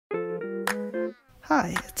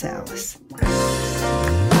Hi, it's Alice.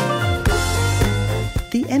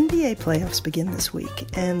 The NBA playoffs begin this week,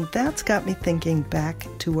 and that's got me thinking back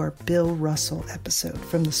to our Bill Russell episode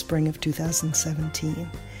from the spring of 2017.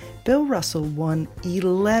 Bill Russell won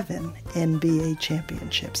 11 NBA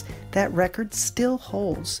championships. That record still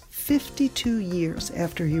holds 52 years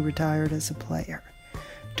after he retired as a player.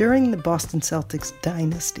 During the Boston Celtics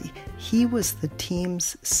dynasty, he was the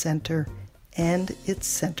team's center and its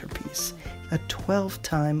centerpiece, a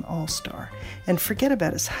 12-time All-Star. And forget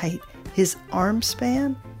about his height. His arm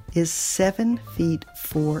span is 7 feet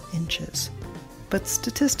 4 inches. But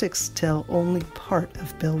statistics tell only part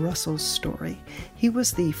of Bill Russell's story. He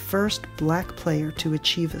was the first black player to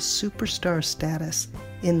achieve a superstar status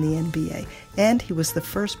in the NBA, and he was the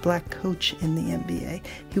first black coach in the NBA.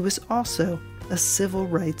 He was also a civil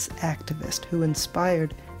rights activist who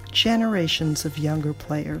inspired generations of younger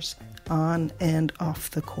players on and off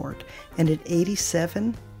the court. And at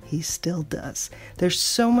 87, he still does. There's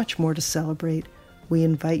so much more to celebrate. We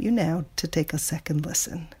invite you now to take a second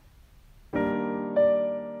listen.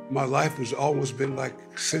 My life has always been like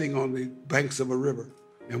sitting on the banks of a river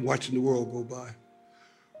and watching the world go by.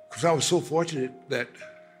 Because I was so fortunate that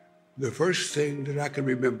the first thing that I can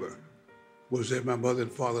remember was that my mother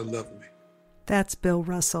and father loved me. That's Bill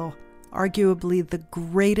Russell, arguably the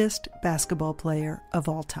greatest basketball player of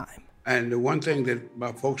all time. And the one thing that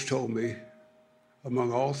my folks told me,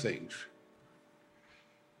 among all things,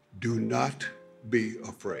 do not be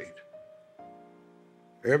afraid.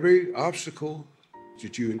 Every obstacle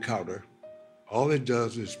that you encounter, all it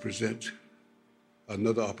does is present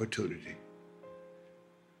another opportunity.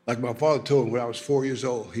 Like my father told me when I was 4 years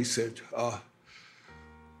old, he said,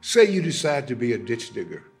 say you decide to be a ditch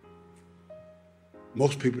digger.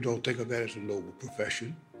 Most people don't think of that as a noble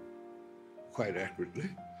profession, quite accurately.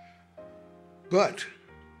 But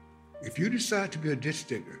if you decide to be a ditch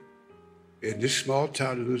digger in this small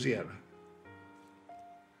town in Louisiana,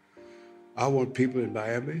 I want people in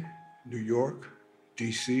Miami, New York,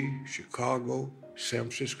 D.C., Chicago, San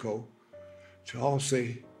Francisco to all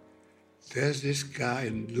say, there's this guy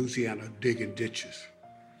in Louisiana digging ditches.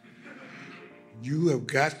 You have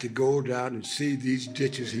got to go down and see these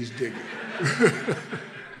ditches he's digging.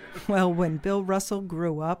 Well, when Bill Russell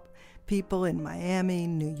grew up, people in Miami,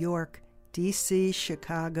 New York, D.C.,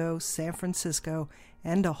 Chicago, San Francisco,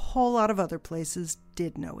 and a whole lot of other places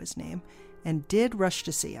did know his name and did rush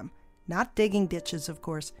to see him. Not digging ditches, of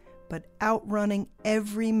course, but outrunning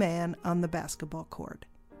every man on the basketball court,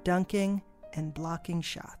 dunking and blocking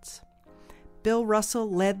shots. Bill Russell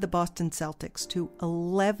led the Boston Celtics to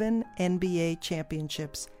 11 NBA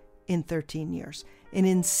championships in 13 years, an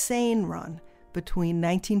insane run between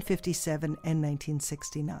 1957 and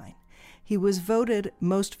 1969. He was voted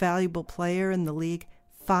most valuable player in the league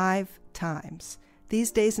 5 times.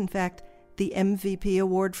 These days, in fact, the MVP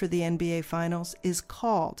award for the NBA Finals is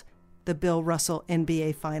called the Bill Russell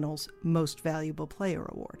NBA Finals Most Valuable Player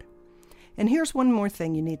Award. And here's one more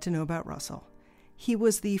thing you need to know about Russell. He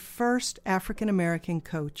was the first African-American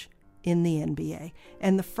coach in the NBA,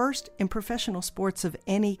 and the first in professional sports of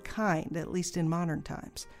any kind, at least in modern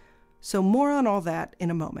times. So more on all that in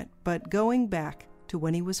a moment, but going back to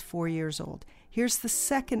when he was 4 years old, here's the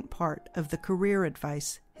second part of the career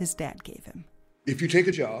advice his dad gave him. If you take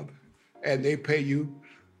a job and they pay you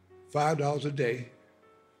 $5 a day,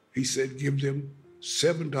 he said give them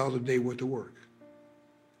 $7 a day worth of work.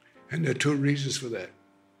 And there are 2 reasons for that.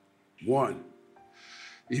 One,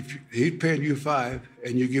 if he's paying you 5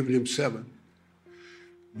 and you're giving him 7,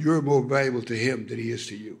 you're more valuable to him than he is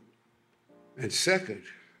to you. And second,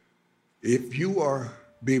 if you are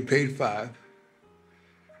being paid 5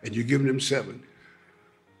 and you're giving him 7,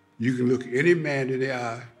 you can look any man in the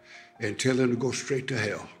eye and tell him to go straight to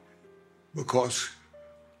hell because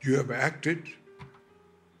you have acted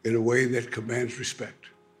in a way that commands respect.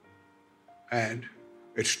 And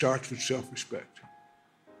it starts with self-respect.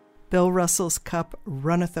 Bill Russell's cup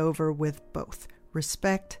runneth over with both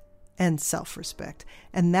respect and self-respect.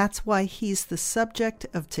 And that's why he's the subject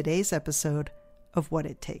of today's episode of What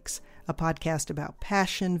It Takes, a podcast about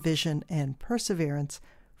passion, vision, and perseverance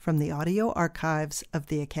from the audio archives of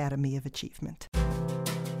the Academy of Achievement.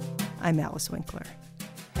 I'm Alice Winkler.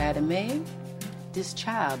 Adame, this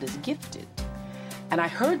child is gifted. And I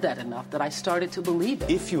heard that enough that I started to believe it.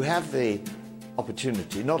 If you have the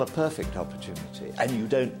opportunity, not a perfect opportunity, and you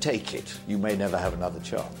don't take it, you may never have another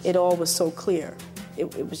chance. It all was so clear.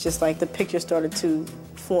 It was just like the picture started to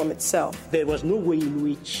form itself. There was no way in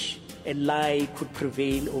which a lie could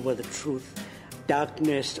prevail over the truth,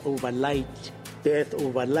 darkness over light, death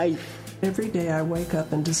over life. Every day I wake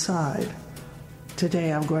up and decide,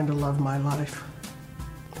 today I'm going to love my life.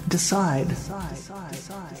 decide.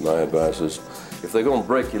 My advice is, if they're going to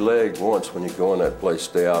break your leg once when you go in that place,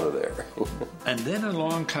 stay out of there. And then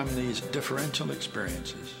along come these differential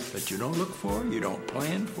experiences that you don't look for, you don't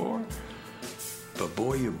plan for, but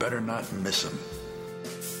boy, you better not miss them.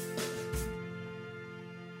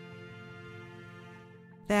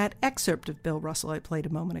 That excerpt of Bill Russell I played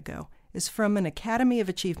a moment ago is from an Academy of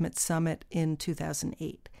Achievement Summit in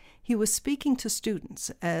 2008. He was speaking to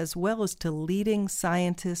students as well as to leading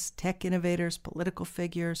scientists, tech innovators, political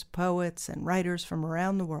figures, poets, and writers from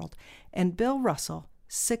around the world. And Bill Russell,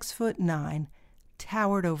 6'9",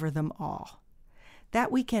 towered over them all.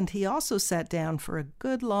 That weekend, he also sat down for a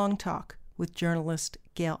good long talk with journalist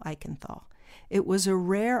Gail Eichenthal. It was a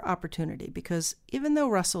rare opportunity because even though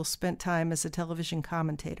Russell spent time as a television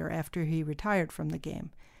commentator after he retired from the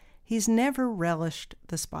game, he's never relished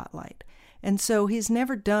the spotlight, and so he's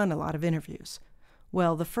never done a lot of interviews.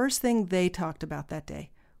 Well, the first thing they talked about that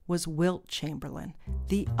day was Wilt Chamberlain,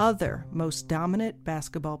 the other most dominant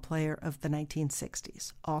basketball player of the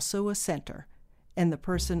 1960s, also a center, and the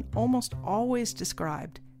person almost always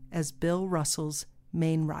described as Bill Russell's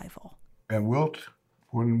main rival. And Wilt,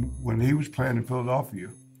 when he was playing in Philadelphia,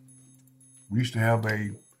 we used to have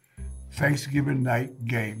a Thanksgiving night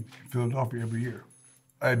game in Philadelphia every year.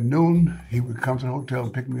 At noon, he would come to the hotel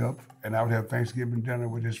and pick me up, and I would have Thanksgiving dinner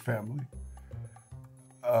with his family.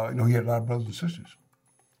 He had a lot of brothers and sisters.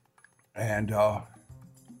 And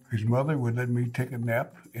his mother would let me take a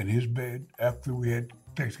nap in his bed after we had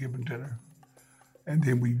Thanksgiving dinner. And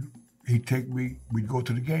then we'd go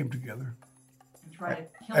to the game together. Try to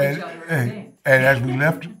kill each other in the game. And as we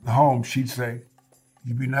left home, she'd say,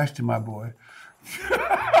 "You be nice to my boy." What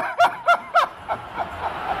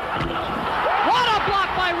a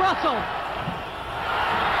block by Russell!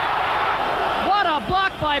 What a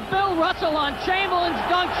block by Bill Russell on Chamberlain's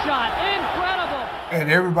dunk shot. Incredible!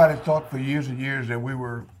 And everybody thought for years and years that we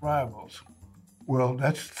were rivals. Well,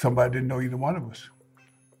 that's somebody didn't know either one of us.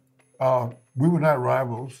 We were not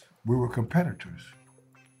rivals, we were competitors,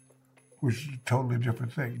 which is a totally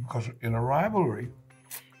different thing. Because in a rivalry,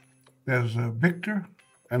 there's a victor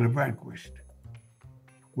and a vanquished.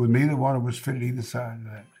 Well, neither one of us fit either side of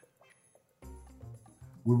that.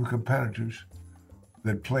 We were competitors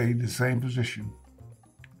that played the same position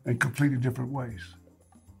in completely different ways.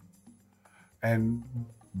 And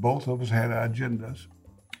both of us had our agendas,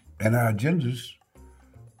 and our agendas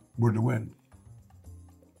were to win.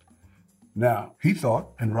 Now, he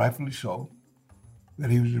thought, and rightfully so, that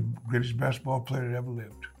he was the greatest basketball player that ever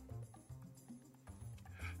lived.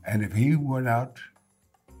 And if he went out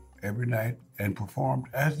every night and performed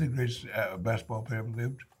as the greatest basketball player ever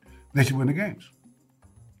lived, they should win the games.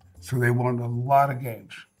 So they won a lot of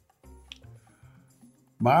games.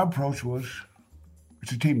 My approach was,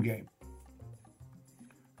 it's a team game.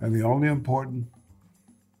 And the only important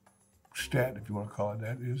stat, if you want to call it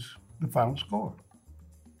that, is the final score.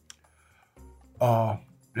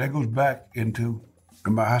 That goes back into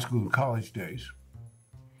my high school and college days.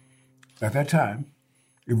 At that time,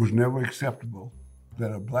 it was never acceptable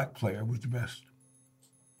that a black player was the best.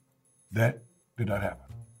 That did not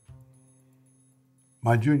happen.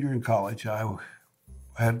 My junior year in college, I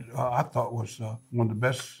thought was one of the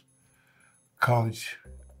best college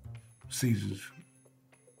seasons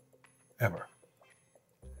ever.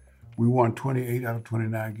 We won 28 out of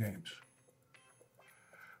 29 games.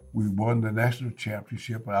 We won the national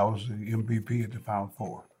championship, and I was the MVP at the Final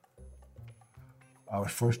Four. I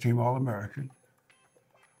was first team All-American.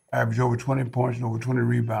 I averaged over 20 points and over 20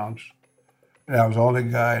 rebounds, and I was the only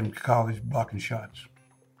guy in college blocking shots.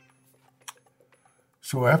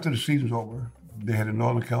 So after the season's over, they had a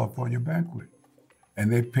Northern California banquet,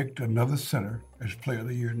 and they picked another center as Player of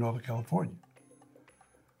the Year in Northern California.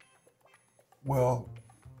 Well,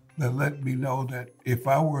 that let me know that if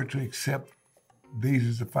I were to accept these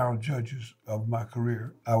as the final judges of my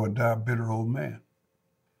career, I would die a bitter old man.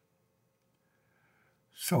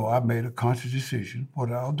 So I made a conscious decision.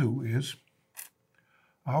 What I'll do is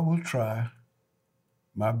I will try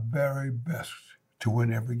my very best to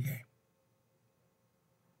win every game.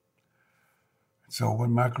 So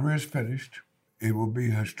when my career is finished, it will be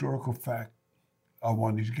a historical fact I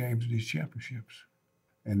won these games and these championships.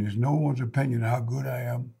 And there's no one's opinion of how good I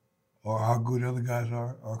am or how good other guys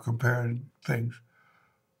are comparing things.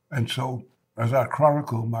 And so as I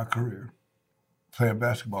chronicle my career playing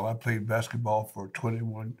basketball, I played basketball for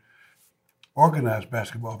 21, organized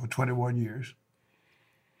basketball for 21 years.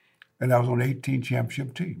 And I was on 18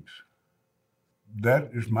 championship teams. That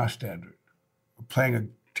is my standard, playing a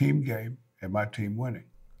team game and my team winning.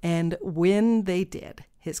 And win they did.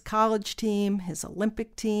 His college team, his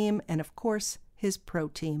Olympic team, and of course, his pro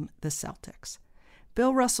team, the Celtics.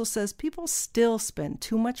 Bill Russell says people still spend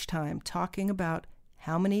too much time talking about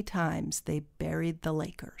how many times they buried the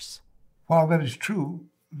Lakers. While that is true,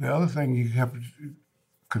 the other thing you have to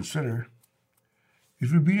consider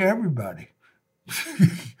is we beat everybody.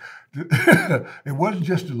 It wasn't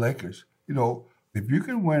just the Lakers. You know, if you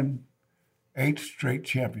can win 8 straight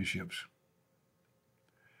championships,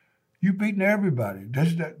 you've beaten everybody.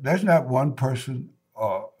 There's not one person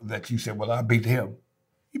that you said, well, I beat him.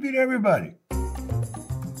 You beat everybody.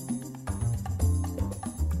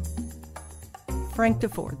 Frank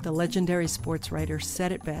Deford, the legendary sports writer,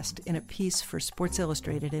 said it best in a piece for Sports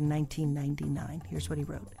Illustrated in 1999. Here's what he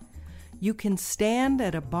wrote. You can stand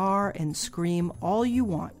at a bar and scream all you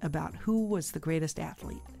want about who was the greatest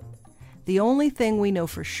athlete. The only thing we know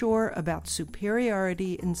for sure about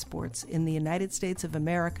superiority in sports in the United States of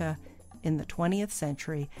America in the 20th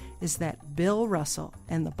century is that Bill Russell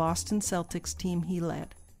and the Boston Celtics team he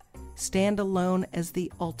led stand alone as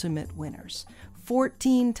the ultimate winners.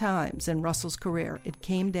 14 times in Russell's career, it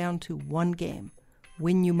came down to one game: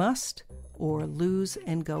 win you must or lose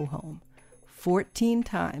and go home. 14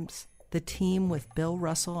 times the team with Bill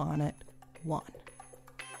Russell on it won.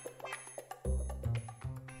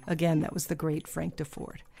 Again, that was the great Frank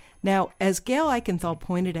Deford. Now, as Gail Eichenthal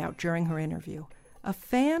pointed out during her interview, a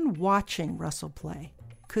fan watching Russell play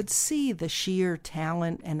could see the sheer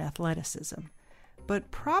talent and athleticism,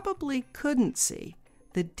 but probably couldn't see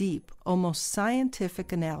the deep, almost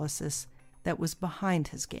scientific analysis that was behind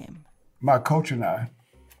his game. My coach and I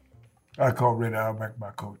call Red Auerbach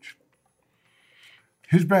my coach.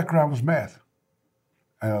 His background was math.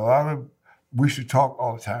 And we should talk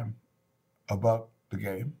all the time about the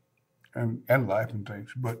game and life and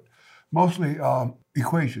things, but mostly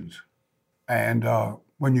equations. And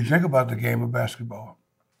when you think about the game of basketball,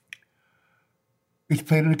 it's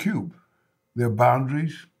played in a cube. There are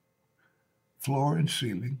boundaries, floor and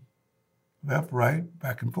ceiling, left, right,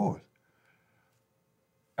 back and forth.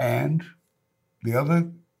 And the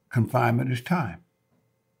other confinement is time.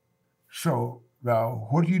 So now,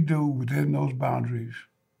 what you do within those boundaries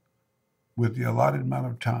with the allotted amount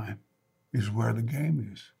of time is where the game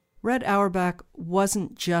is. Red Auerbach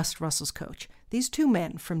wasn't just Russell's coach. These two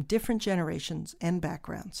men from different generations and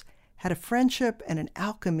backgrounds had a friendship and an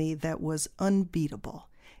alchemy that was unbeatable.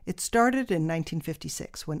 It started in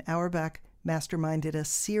 1956 when Auerbach masterminded a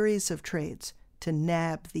series of trades to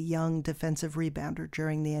nab the young defensive rebounder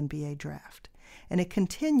during the NBA draft. And it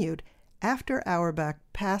continued after Auerbach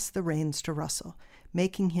passed the reins to Russell,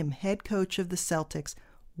 making him head coach of the Celtics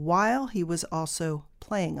while he was also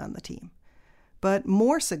playing on the team. But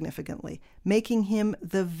more significantly, making him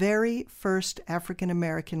the very first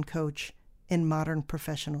African-American coach in modern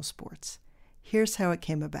professional sports. Here's how it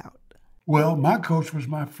came about. Well, my coach was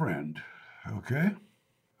my friend, okay?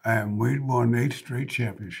 And we'd won 8 straight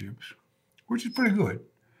championships, which is pretty good.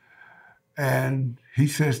 And he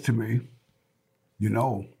says to me, you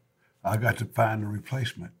know, I got to find a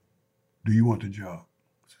replacement. Do you want the job?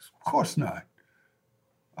 I says, of course not.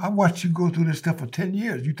 I watched you go through this stuff for 10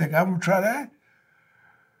 years. You think I'm going to try that?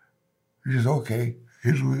 He says, okay.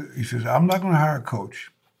 He says, I'm not going to hire a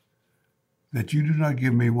coach that you do not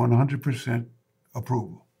give me 100%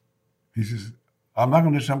 approval. He says, I'm not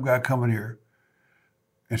going to let some guy come in here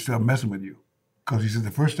and start messing with you. Because he said,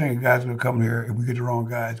 the first thing a guy's going to come here, if we get the wrong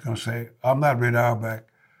guy, he's going to say, I'm not Red Auerbach,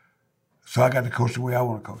 so I got to coach the way I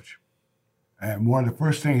want to coach. And one of the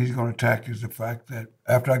first things he's going to attack is the fact that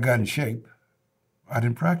after I got in shape, I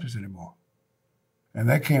didn't practice anymore. And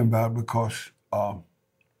that came about because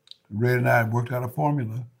Red and I had worked out a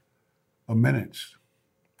formula of minutes.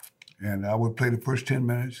 And I would play the first 10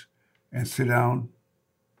 minutes and sit down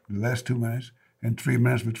the last 2 minutes and 3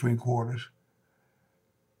 minutes between quarters.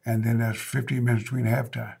 And then there's 15 minutes between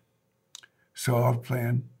halftime. So I was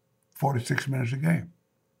playing 46 minutes a game.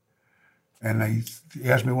 And he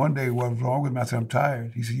asked me one day what was wrong with me. I said, I'm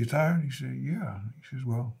tired. He said, you tired? He said, yeah. He says,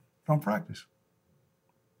 well, don't practice.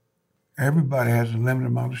 Everybody has a limited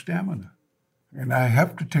amount of stamina. And I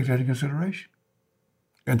have to take that into consideration.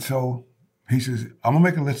 And so he says, I'm going to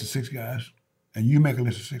make a list of 6 guys, and you make a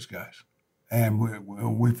list of 6 guys. And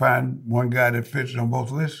when we find one guy that fits on both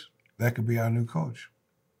lists, that could be our new coach.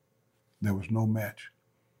 There was no match.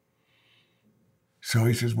 So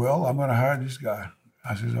he says, well, I'm going to hire this guy.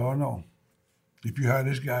 I says, oh, no. If you hire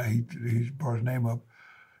this guy, he brought his name up.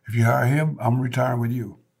 If you hire him, I'm retiring with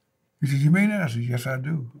you. He says, you mean that? I said, yes, I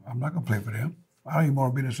do. I'm not going to play for them. I don't even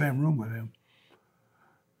want to be in the same room with him.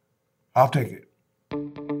 I'll take it.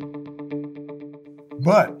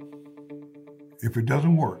 But if it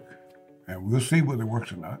doesn't work, and we'll see whether it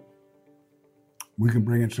works or not, we can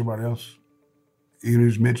bring in somebody else in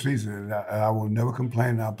his midseason, I will never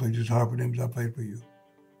complain. I'll play just as hard for them as I played for you.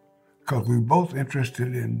 Because we were both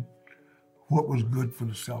interested in what was good for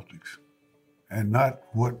the Celtics and not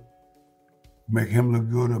what make him look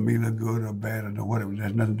good or me look good or bad or whatever. It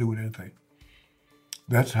has nothing to do with anything.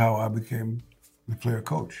 That's how I became the player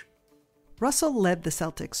coach. Russell led the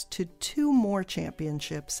Celtics to 2 more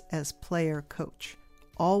championships as player coach,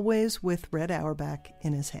 always with Red Auerbach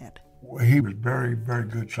in his head. Well, he was very, very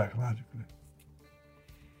good psychologically.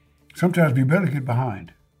 Sometimes we better get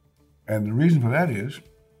behind. And the reason for that is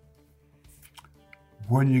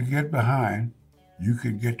when you get behind, you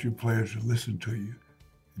can get your players to listen to you,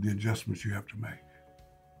 the adjustments you have to make.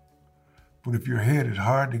 But if you're ahead, it's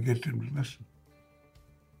hard to get them to listen.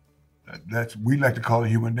 We like to call it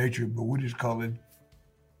human nature, but we just call it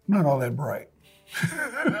not all that bright.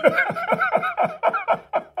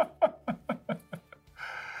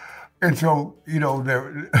 And so,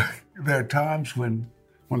 there are times when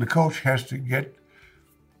the coach has to get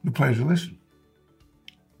the players to listen.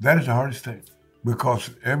 That is the hardest thing, because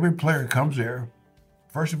every player comes there,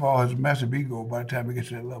 first of all, has a massive ego by the time he gets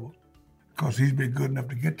to that level, because he's been good enough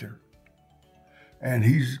to get there. And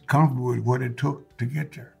he's comfortable with what it took to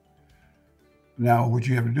get there. Now, what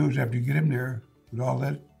you have to do is after you get him there with all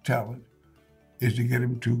that talent, is to get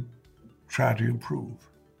him to try to improve.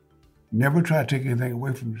 Never try to take anything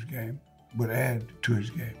away from his game, but add to his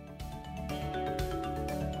game.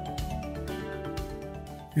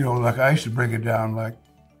 Like I used to break it down like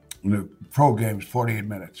in the pro games, 48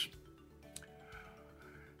 minutes.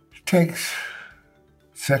 It takes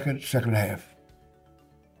second and a half,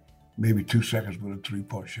 maybe 2 seconds with a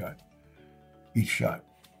 3-point shot, each shot.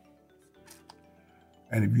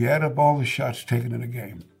 And if you add up all the shots taken in a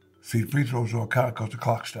game, see, free throws don't count because the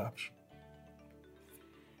clock stops.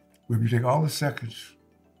 But if you take all the seconds,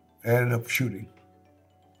 added up shooting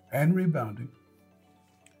and rebounding,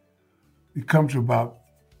 it comes to about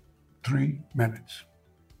 3 minutes.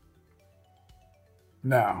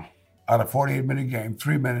 Now, out of a 48-minute game,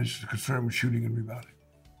 3 minutes is concerned with shooting and rebounding.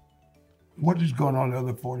 What is going on the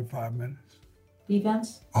other 45 minutes?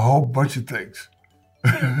 Defense? A whole bunch of things.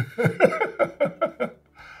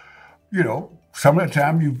 Some of the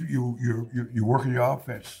time you're working your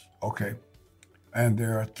offense, okay, and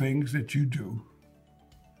there are things that you do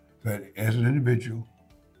that as an individual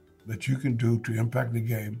that you can do to impact the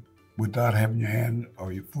game without having your hand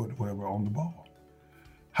or your foot or whatever on the ball.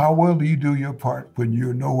 How well do you do your part when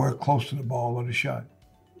you're nowhere close to the ball or the shot?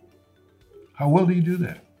 How well do you do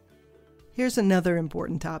that? Here's another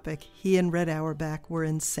important topic he and Red Auerbach were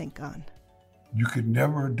in sync on. You could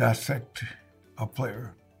never dissect a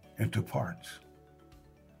player into parts.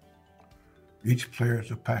 Each player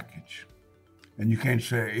is a package. And you can't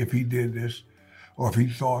say if he did this, or if he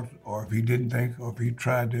thought, or if he didn't think, or if he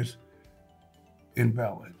tried this,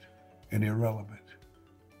 invalid and irrelevant.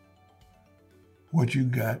 What you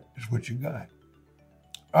got is what you got.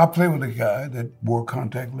 I play with a guy that wore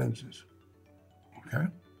contact lenses, okay?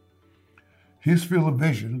 His field of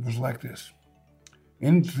vision was like this.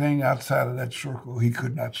 Anything outside of that circle, he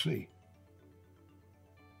could not see.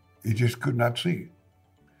 He just could not see it.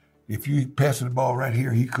 If you pass the ball right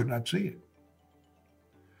here, he could not see it.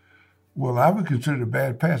 Well, I would consider it a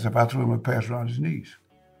bad pass if I threw him a pass around his knees.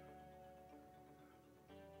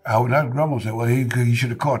 I would not grumble and say, well, he should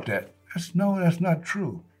have caught that. That's not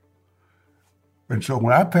true. And so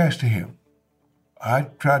when I passed to him, I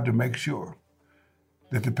tried to make sure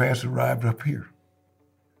that the pass arrived up here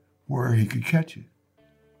where he could catch it.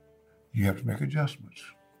 You have to make adjustments.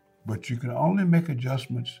 But you can only make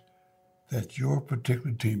adjustments that your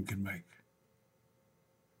particular team can make.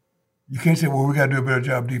 You can't say, well, we got to do a better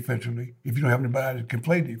job defensively if you don't have anybody that can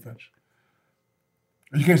play defense.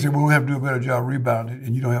 You can't say, well, we have to do a better job rebounding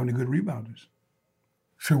and you don't have any good rebounders.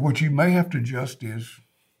 So what you may have to adjust is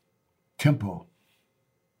tempo,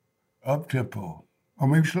 up-tempo, or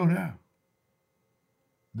maybe slow down.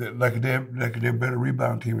 Like they're a better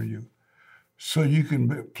rebound team than you. So you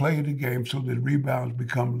can play the game so that rebounds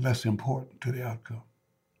become less important to the outcome.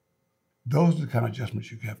 Those are the kind of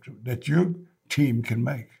adjustments you have to, that your team can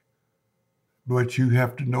make. But you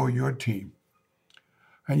have to know your team.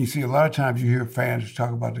 And you see, a lot of times you hear fans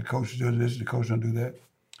talk about the coach does this, the coach don't do that.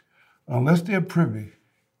 Unless they're privy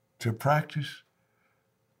to practice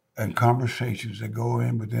and conversations that go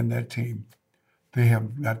in within that team, they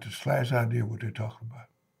have got the slightest idea what they're talking about.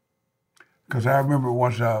 Because I remember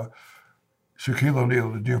once Shaquille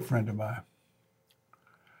O'Neal, a dear friend of mine,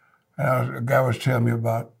 and a guy was telling me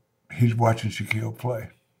about he's watching Shaquille play.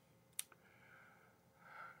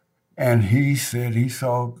 And he said he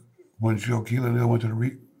saw when Shaquille O'Neal went to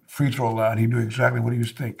the free throw line, he knew exactly what he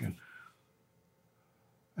was thinking.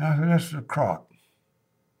 And I said, that's a crock.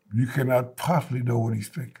 You cannot possibly know what he's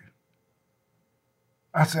thinking.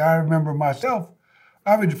 I said, I remember myself.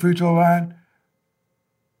 I was at the free throw line,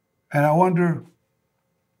 and I wonder,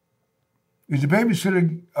 is the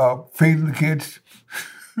babysitter feeding the kids?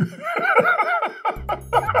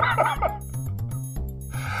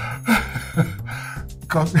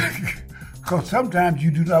 Because sometimes you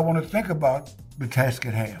do not want to think about the task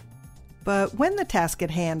at hand. But when the task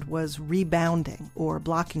at hand was rebounding or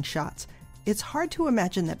blocking shots, it's hard to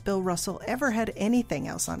imagine that Bill Russell ever had anything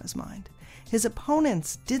else on his mind. His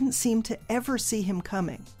opponents didn't seem to ever see him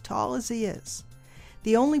coming, tall as he is.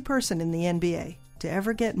 The only person in the NBA to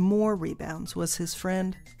ever get more rebounds was his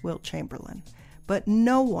friend Wilt Chamberlain. But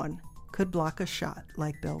no one could block a shot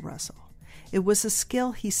like Bill Russell. It was a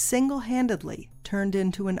skill he single-handedly turned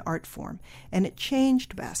into an art form, and it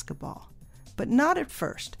changed basketball. But not at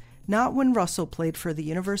first, not when Russell played for the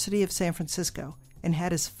University of San Francisco and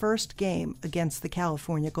had his first game against the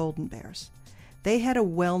California Golden Bears. They had a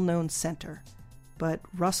well-known center, but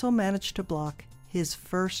Russell managed to block his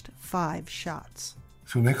first 5 shots.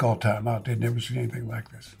 So they called timeout. They'd never seen anything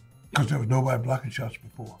like this because there was nobody blocking shots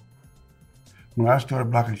before. When I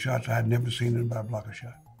started blocking shots, I had never seen anybody block a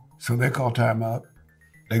shot. So they call timeout.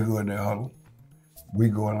 They go in their huddle. We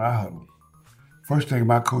go in our huddle. First thing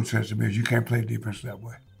my coach says to me is, you can't play defense that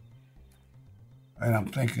way. And I'm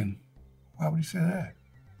thinking, why would he say that?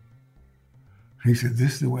 He said,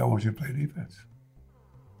 this is the way I want you to play defense.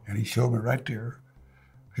 And he showed me right there.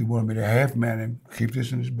 He wanted me to half-man him, keep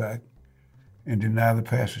this in his back, and deny the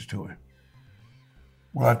passes to him.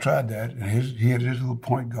 Well, I tried that, and he had his little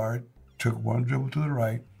point guard, took one dribble to the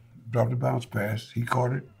right, dropped a bounce pass. He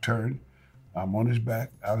caught it, turned. I'm on his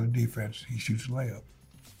back, out of the defense. He shoots a layup.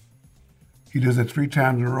 He does that 3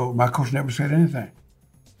 times in a row. My coach never said anything.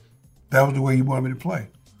 That was the way he wanted me to play.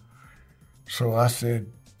 So I said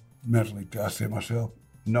mentally, I said to myself,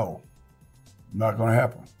 no, not going to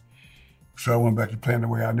happen. So I went back to playing the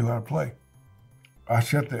way I knew how to play.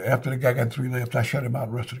 After the guy got 3 layups, I shut him out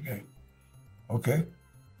the rest of the game. Okay?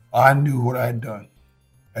 I knew what I had done.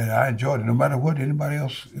 And I enjoyed it, no matter what anybody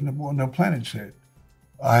else on the planet said.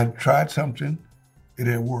 I had tried something, it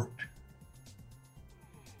had worked.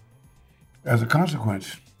 As a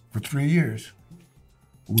consequence, for 3 years,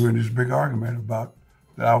 we were in this big argument about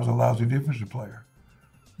that I was a lousy defensive player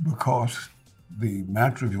because the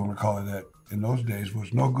mantra, if you want to call it that, in those days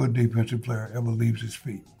was no good defensive player ever leaves his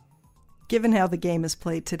feet. Given how the game is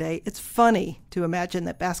played today, it's funny to imagine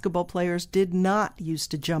that basketball players did not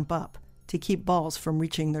used to jump up to keep balls from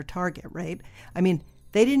reaching their target, right? I mean,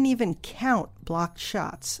 they didn't even count blocked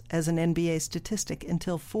shots as an NBA statistic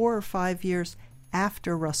until 4 or 5 years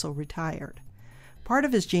after Russell retired. Part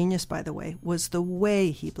of his genius, by the way, was the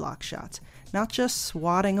way he blocked shots, not just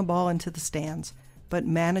swatting a ball into the stands, but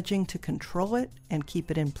managing to control it and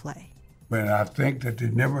keep it in play. But I think that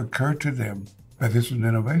it never occurred to them that this was an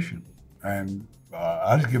innovation. And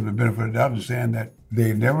I just give them the benefit of the doubt in saying that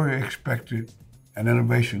they never expected an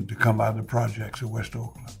innovation to come out of the projects of West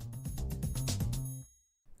Oakland.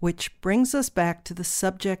 Which brings us back to the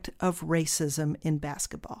subject of racism in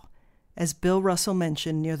basketball. As Bill Russell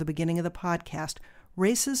mentioned near the beginning of the podcast,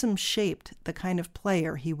 racism shaped the kind of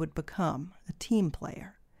player he would become, a team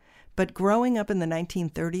player. But growing up in the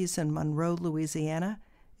 1930s in Monroe, Louisiana,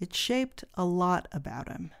 it shaped a lot about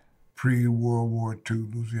him. Pre-World War II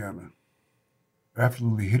Louisiana,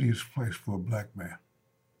 absolutely hideous place for a black man.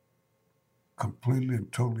 Completely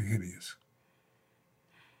and totally hideous.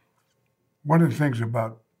 One of the things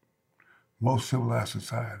about most civilized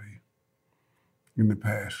society in the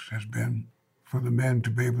past has been for the men to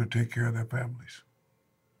be able to take care of their families.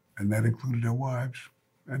 And that included their wives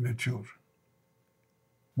and their children.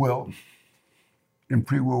 Well, in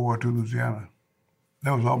pre-World War II Louisiana,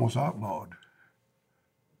 that was almost outlawed.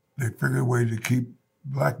 They figured a way to keep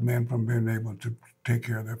black men from being able to take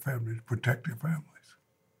care of their families, protect their families.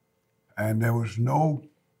 And there was no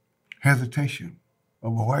hesitation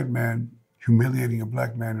of a white man humiliating a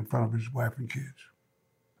black man in front of his wife and kids.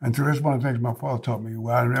 And so that's one of the things my father taught me.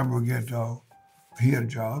 Well, I never forget, he had a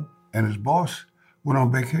job, and his boss went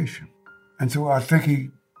on vacation. And so I think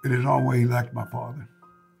in his own way, he liked my father.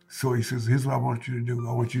 So he says, here's what I want you to do.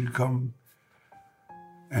 I want you to come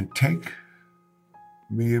and take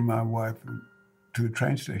me and my wife to the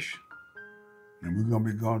train station. And we're going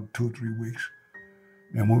to be gone 2 or 3 weeks.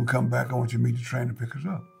 And when we come back, I want you to meet the train and pick us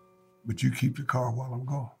up. But you keep the car while I'm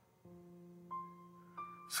gone.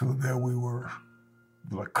 So there we were,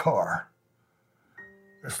 with a car.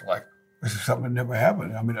 It's like, this is something that never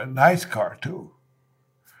happened. I mean, a nice car, too.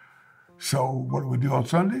 So what do we do on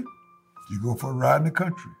Sunday? You go for a ride in the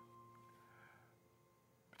country.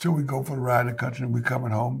 So we go for a ride in the country, and we're coming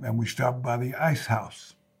home, and we stop by the ice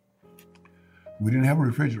house. We didn't have a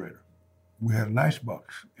refrigerator. We had an ice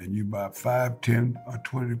box, and you buy 5, 10, or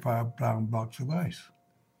 25-pound box of ice.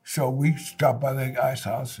 So we stopped by the ice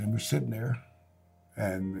house, and we're sitting there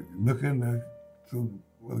and looking through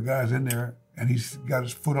the guy's in there, and he's got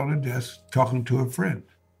his foot on the desk talking to a friend.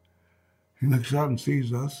 He looks out and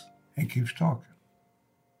sees us and keeps talking.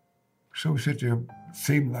 So we sit there, it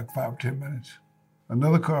seemed like 5 or 10 minutes.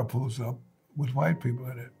 Another car pulls up with white people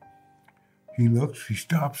in it. He looks, he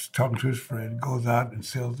stops, talking to his friend, goes out and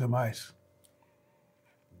sells them ice.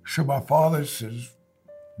 So my father says,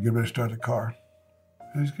 "Get ready to start the car."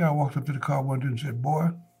 And this guy walked up to the car one day and said,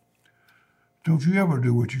 "Boy, don't you ever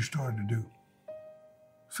do what you started to do."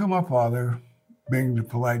 So my father, being the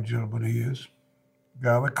polite gentleman he is,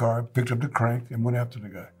 got out of the car, picked up the crank, and went after the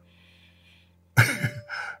guy.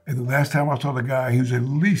 And the last time I saw the guy, he was at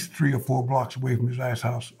least 3 or 4 blocks away from his ice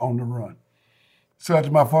house on the run. So after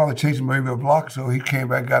my father chased him maybe a block, so he came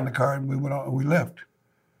back, got in the car, and we went on and we left.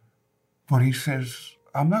 But he says,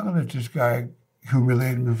 "I'm not going to let this guy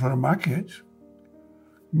humiliate him in front of my kids."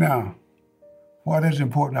 Now, why that's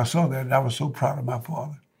important, I saw that, and I was so proud of my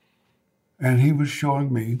father. And he was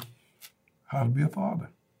showing me how to be a father,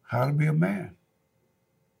 how to be a man.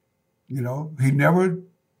 You know, he never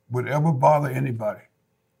would ever bother anybody,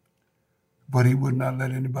 but he would not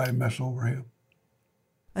let anybody mess over him.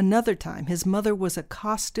 Another time, his mother was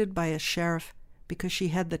accosted by a sheriff because she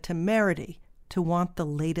had the temerity to want the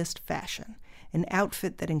latest fashion, an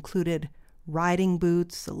outfit that included riding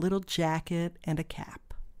boots, a little jacket, and a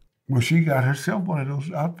cap. Well, she got herself one of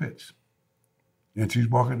those outfits. And she's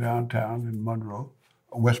walking downtown in Monroe,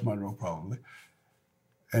 West Monroe probably,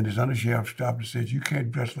 and this undersheriff stopped and said, "You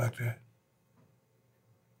can't dress like that.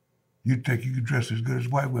 You think you can dress as good as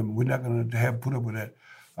white women. We're not going to have put up with that.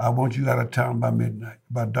 I want you out of town by midnight,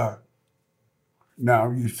 by dark." Now,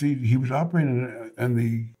 you see, he was operating in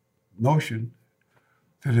the notion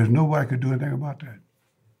that there's nobody could do anything about that.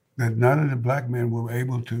 That none of the black men were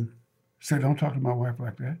able to say, "Don't talk to my wife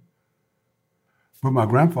like that." But my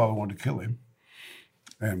grandfather wanted to kill him,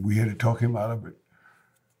 and we had to talk him out of it.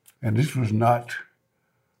 And this was not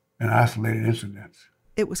an isolated incident.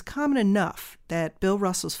 It was common enough that Bill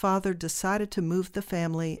Russell's father decided to move the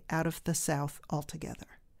family out of the South altogether.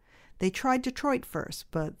 They tried Detroit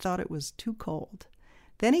first, but thought it was too cold.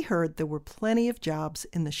 Then he heard there were plenty of jobs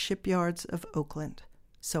in the shipyards of Oakland,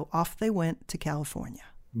 so off they went to California.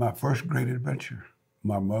 My first great adventure.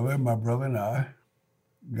 My mother, my brother, and I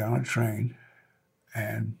got on a train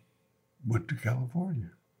and went to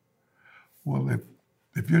California. Well,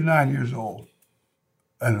 if you're 9 years old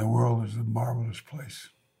and the world is a marvelous place,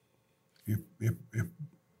 if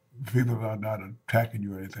people are not attacking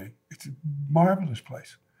you or anything, it's a marvelous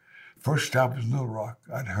place. First stop is Little Rock.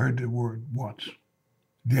 I'd heard the word once.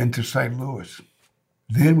 Then to St. Louis.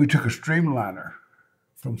 Then we took a streamliner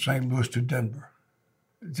from St. Louis to Denver.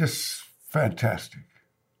 Just fantastic.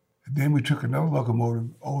 Then we took another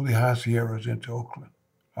locomotive, Old High Sierras, into Oakland.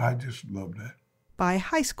 I just loved that. By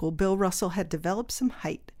high school, Bill Russell had developed some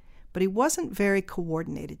height, but he wasn't very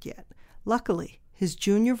coordinated yet. Luckily, his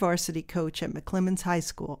junior varsity coach at McClemens High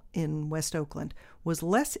School in West Oakland was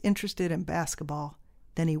less interested in basketball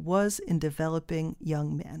than he was in developing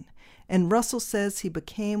young men. And Russell says he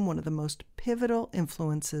became one of the most pivotal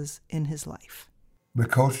influences in his life. The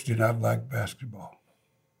coach did not like basketball,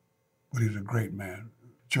 but he was a great man.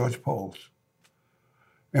 George Poles.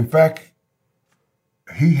 In fact,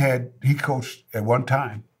 he coached at one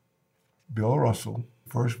time Bill Russell,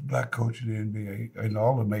 first black coach in the NBA in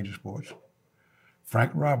all the major sports.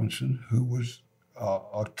 Frank Robinson, who was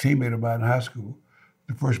a teammate of mine in high school,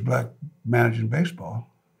 the first black manager in baseball.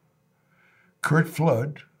 Curt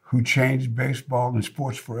Flood, who changed baseball and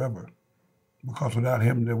sports forever, because without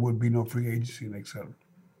him there would be no free agency, and et cetera.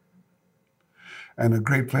 And a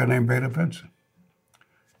great player named Vader Benson.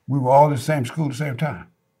 We were all in the same school at the same time.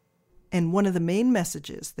 And one of the main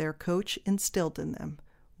messages their coach instilled in them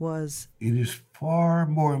was, "It is far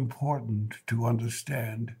more important to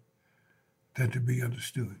understand than to be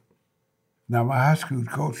understood." Now, my high school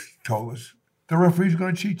coach told us, the referee's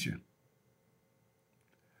going to cheat you.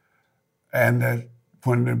 And that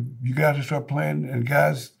when you guys start playing and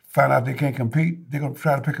guys find out they can't compete, they're going to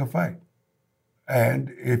try to pick a fight. And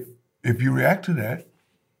if you react to that,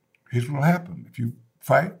 here's what will happen. If you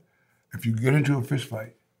fight, if you get into a fist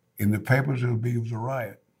fight, in the papers it was a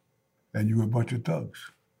riot, and you were a bunch of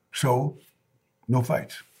thugs. So, no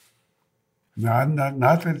fights. Now,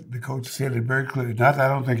 not that the coach said it very clearly, not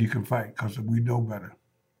that I don't think you can fight, because we know better.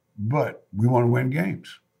 But we want to win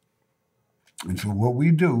games. And so what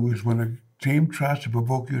we do is when a team tries to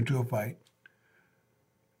provoke you into a fight,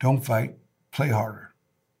 don't fight, play harder.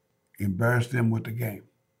 Embarrass them with the game.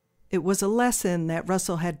 It was a lesson that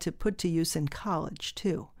Russell had to put to use in college,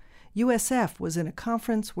 too. USF was in a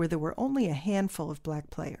conference where there were only a handful of black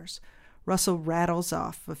players. Russell rattles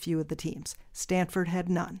off a few of the teams. Stanford had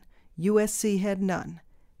none. USC had none.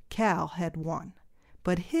 Cal had one.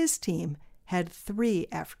 But his team had 3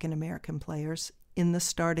 African-American players in the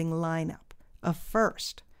starting lineup, a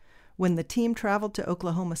first. When the team traveled to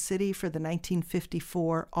Oklahoma City for the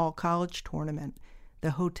 1954 All-College Tournament,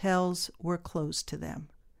 the hotels were closed to them.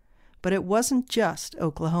 But it wasn't just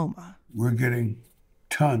Oklahoma. We're getting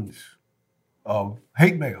tons of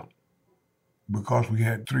hate mail because we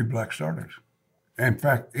had 3 black starters. In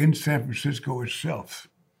fact, in San Francisco itself,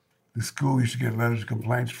 the school used to get letters of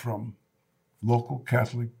complaints from local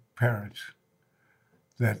Catholic parents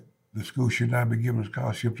that the school should not be giving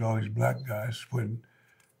scholarships to all these black guys when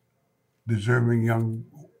deserving young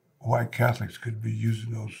white Catholics could be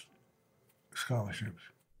using those scholarships.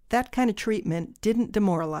 That kind of treatment didn't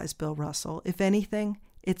demoralize Bill Russell. If anything,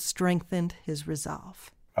 it strengthened his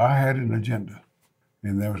resolve. I had an agenda,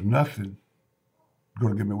 and there was nothing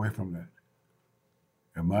going to get me away from that.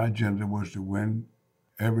 And my agenda was to win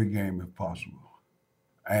every game if possible.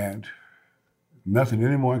 And nothing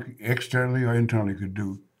anyone externally or internally could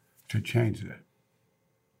do to change that.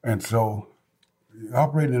 And so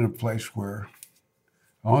operating in a place where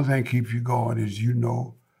the only thing that keeps you going is you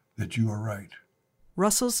know that you are right.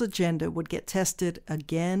 Russell's agenda would get tested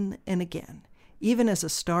again and again, even as a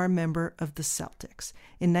star member of the Celtics.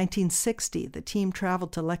 In 1960, the team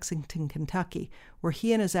traveled to Lexington, Kentucky, where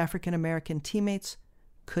he and his African-American teammates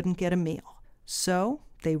couldn't get a meal. So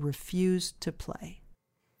they refused to play.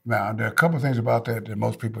 Now, there are a couple of things about that that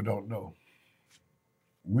most people don't know.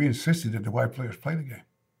 We insisted that the white players play the game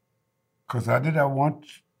because I did not want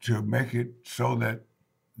to make it so that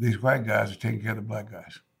these white guys are taking care of the black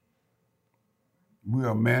guys. We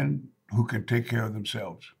are men who can take care of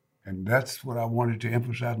themselves. And that's what I wanted to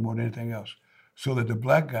emphasize more than anything else, so that the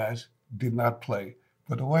black guys did not play,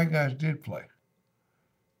 but the white guys did play.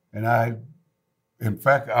 And in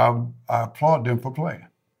fact, I applaud them for playing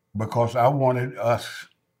because I wanted us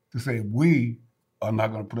to say, we are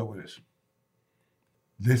not going to put up with this.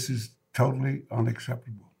 This is totally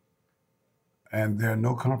unacceptable. And there are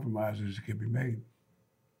no compromises that can be made.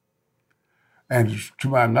 And to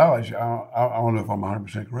my knowledge, I don't know if I'm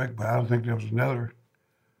 100% correct, but I don't think there was another.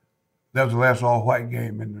 That was the last all-white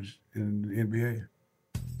game in the NBA.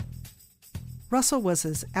 Russell was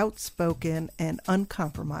as outspoken and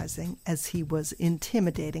uncompromising as he was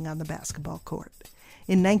intimidating on the basketball court.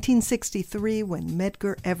 In 1963, when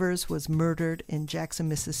Medgar Evers was murdered in Jackson,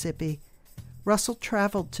 Mississippi, Russell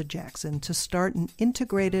traveled to Jackson to start an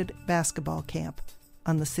integrated basketball camp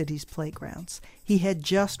on the city's playgrounds. He had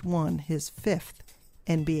just won his 5th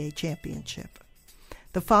NBA championship.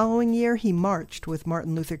 The following year, he marched with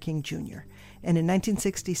Martin Luther King Jr., and in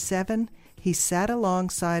 1967, he sat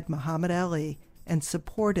alongside Muhammad Ali and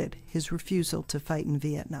supported his refusal to fight in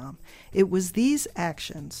Vietnam. It was these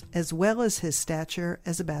actions, as well as his stature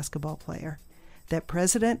as a basketball player, that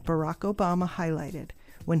President Barack Obama highlighted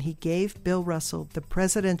when he gave Bill Russell the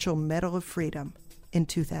Presidential Medal of Freedom in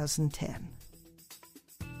 2010.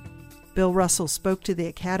 Bill Russell spoke to the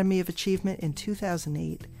Academy of Achievement in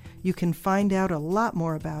 2008. You can find out a lot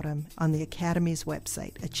more about him on the Academy's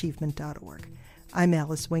website, achievement.org. I'm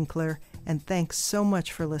Alice Winkler, and thanks so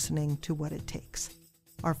much for listening to What It Takes.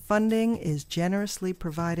 Our funding is generously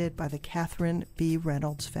provided by the Catherine B.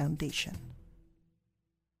 Reynolds Foundation.